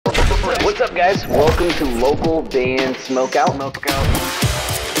What's up, guys? Welcome to local band Smokeout.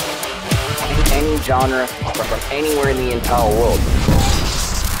 Any genre from anywhere in the entire world.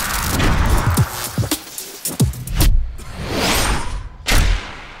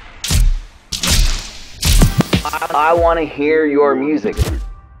 I want to hear your music.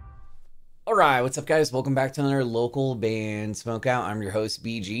 Alright, what's up, guys? Welcome back to another local band Smokeout. I'm your host,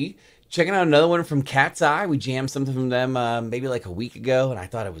 BG. Checking out another one from Katseye. We jammed something from them maybe like a week ago, and I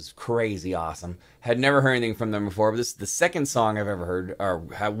thought it was crazy awesome. Had never heard anything from them before, but this is the second song I've ever heard, or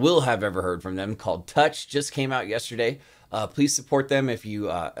will have ever heard from them, called Touch. Just came out yesterday. Please support them if you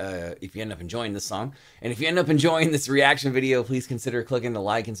end up enjoying this song. And if you end up enjoying this reaction video, please consider clicking the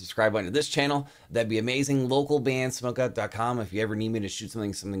like and subscribe button to this channel. That'd be amazing. Localbandsmokeout.com if you ever need me to shoot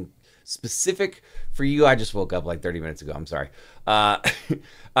something specific for you. I just woke up like 30 minutes ago. I'm sorry.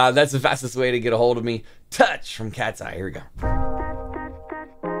 That's the fastest way to get a hold of me. Touch from Katseye. Here we go.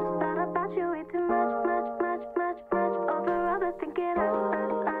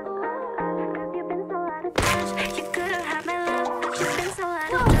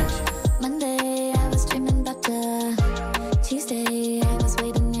 Monday, I was dreaming about the Tuesday, I was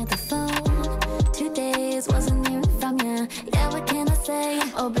waiting near the phone. 2 days wasn't hearing from ya. Yeah, what can I say?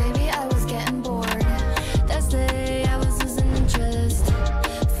 Oh, baby, I was getting bored. Thursday, I was losing interest.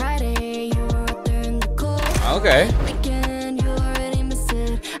 Friday, you were up there in the cold. Okay. Weekend, you already missed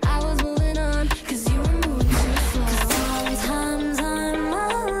it. I was moving on, cause you were moving too slow. Sometimes I'm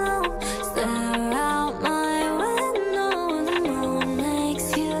alone, stare out my window. The moon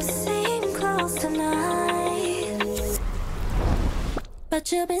makes you seem close tonight.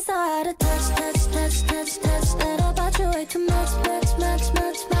 But you've been so out of touch. That about you way too much.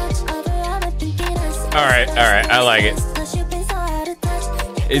 Alright, I like it.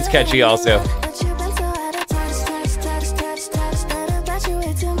 It's catchy also.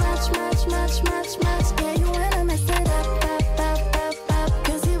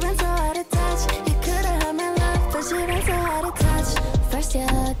 First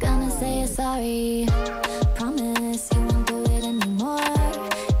you're gonna say you're sorry. Promise you won't do it anymore.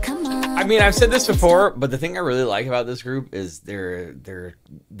 Come on. I mean, I've said this before, but the thing I really like about this group is they're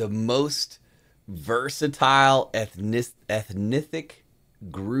the most versatile ethnic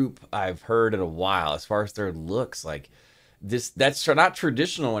group I've heard in a while as far as their looks. Like that's not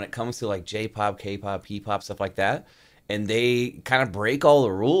traditional when it comes to like J-pop, K-pop, P-pop, stuff like that. And they kind of break all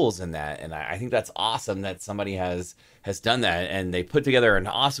the rules in that. And I think that's awesome that somebody has done that. And they put together an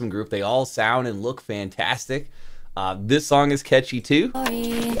awesome group. They all sound and look fantastic. This song is catchy too.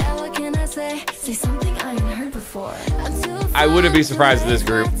 I wouldn't be surprised if this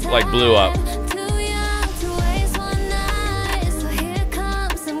group like blew up.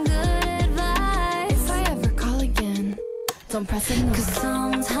 Don't press it, cause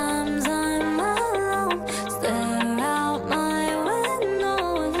sometimes I'm alone. Stare out my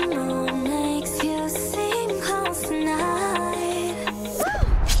window. The moon makes you seem close tonight.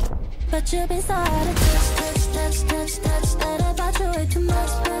 But you've been so out of touch. That about you way too much.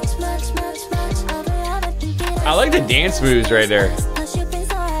 I like the dance moves right there.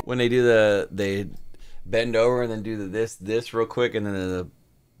 When they do they bend over and then do this real quick, and then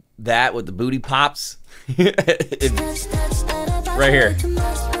that with the booty pops. Right here.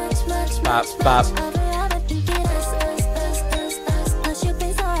 Pop, pop.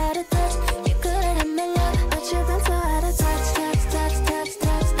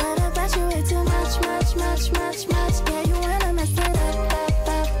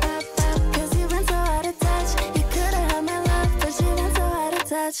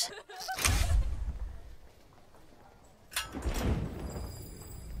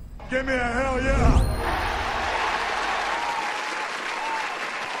 Give me a hell yeah!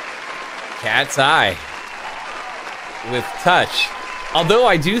 Katseye with Touch. Although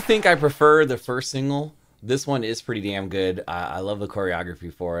I do think I prefer the first single, this one is pretty damn good. I love the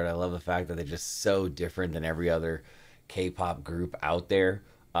choreography for it. I love the fact that they're just so different than every other K-pop group out there.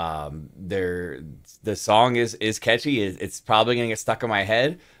 The song is catchy. It's probably gonna get stuck in my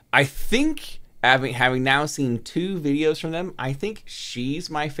head. I think having now seen 2 videos from them, I think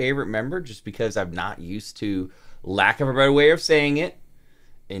she's my favorite member, just because I'm not used to, lack of a better way of saying it,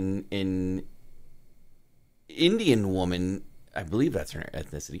 in Indian woman, I believe that's her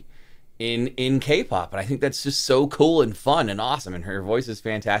ethnicity, in K-pop. And I think that's just so cool and fun and awesome, and her voice is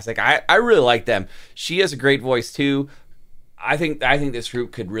fantastic. I really like them. She has a great voice too. I think this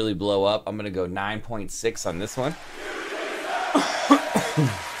group could really blow up. I'm gonna go 9.6 on this one.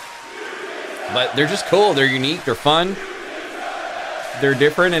 But they're just cool. They're unique. They're fun. They're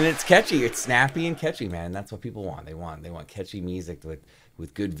different, and it's catchy. It's snappy and catchy, man. That's what people want. They want catchy music with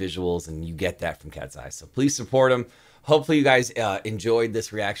with good visuals, and you get that from Katseye. So please support them. Hopefully you guys enjoyed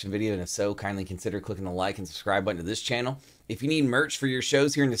this reaction video, and if so, kindly consider clicking the like and subscribe button to this channel. If you need merch for your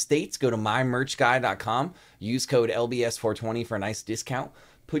shows here in the States, go to mymerchguy.com. Use code LBS420 for a nice discount.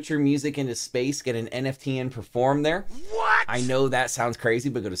 Put your music into space, get an NFT and perform there. What? I know that sounds crazy,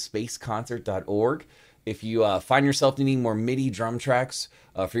 but go to spaceconcert.org. If you find yourself needing more MIDI drum tracks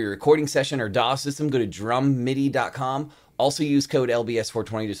for your recording session or DAW system, go to drummidi.com. Also use code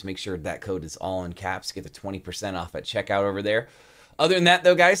LBS420 just to make sure that code is all in caps. Get the 20% off at checkout over there. Other than that,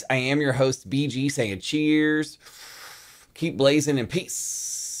 though, guys, I am your host, BG, saying cheers. Keep blazing and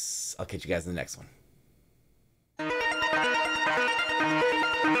peace. I'll catch you guys in the next one.